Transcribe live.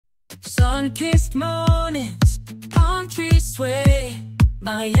Sun-kissed mornings, palm trees sway.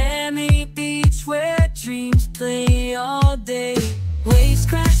 Miami Beach where dreams play all day. Waves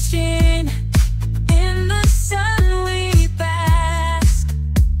crashing in the sun we bask,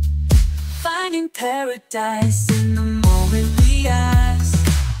 finding paradise in the moment we ask.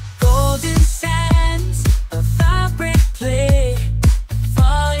 Golden sands, a vibrant play,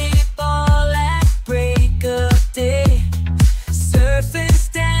 volleyball at break of day.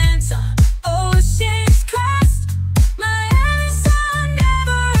 Surfers dance on ocean's crest, Miami sun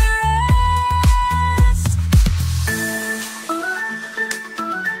never rests.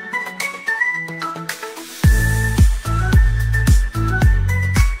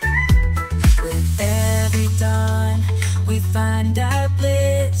 With every dawn, we find our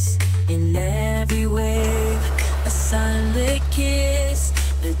bliss. In every wave, a sunlit kiss.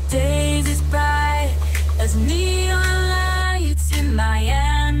 The days as bright as neon lights in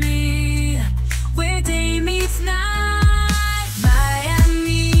Miami, where day meets night.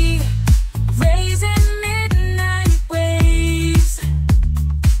 Miami, raising midnight waves.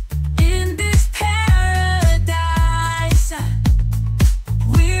 In this paradise,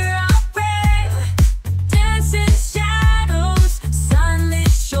 we're all brave, dancing shadows,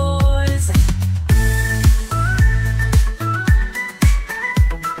 sunlit shores.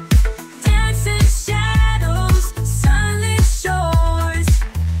 Dancing shadows, sunlit shores.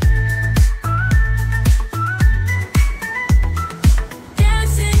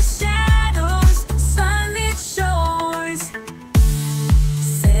 Dancing shadows, sunlit shores.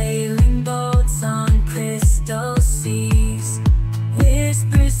 Sailing boats on crystal seas,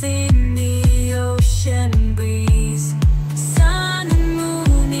 whispers in the ocean breeze. Sun and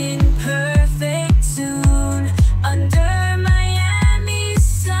moon in perfect tune, under Miami's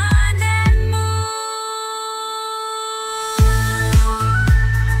sun and moon.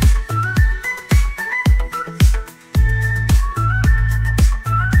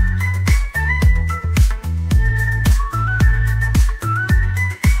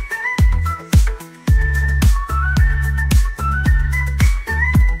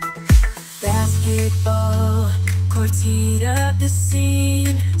 Basketball courts heat up the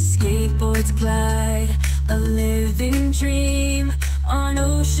scene. Skateboards glide, a living dream on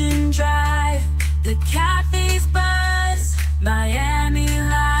Ocean Drive. The cafes buzz, Miami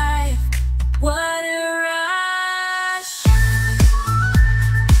life. What a rush!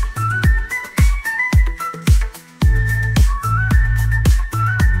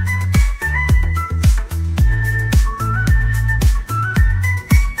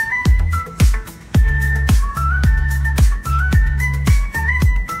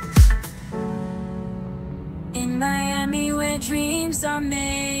 In Miami where dreams are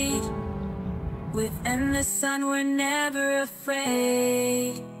made, with endless sun we're never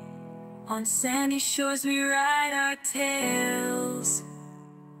afraid. On sandy shores we ride our tails,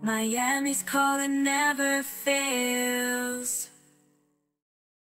 Miami's calling never fails.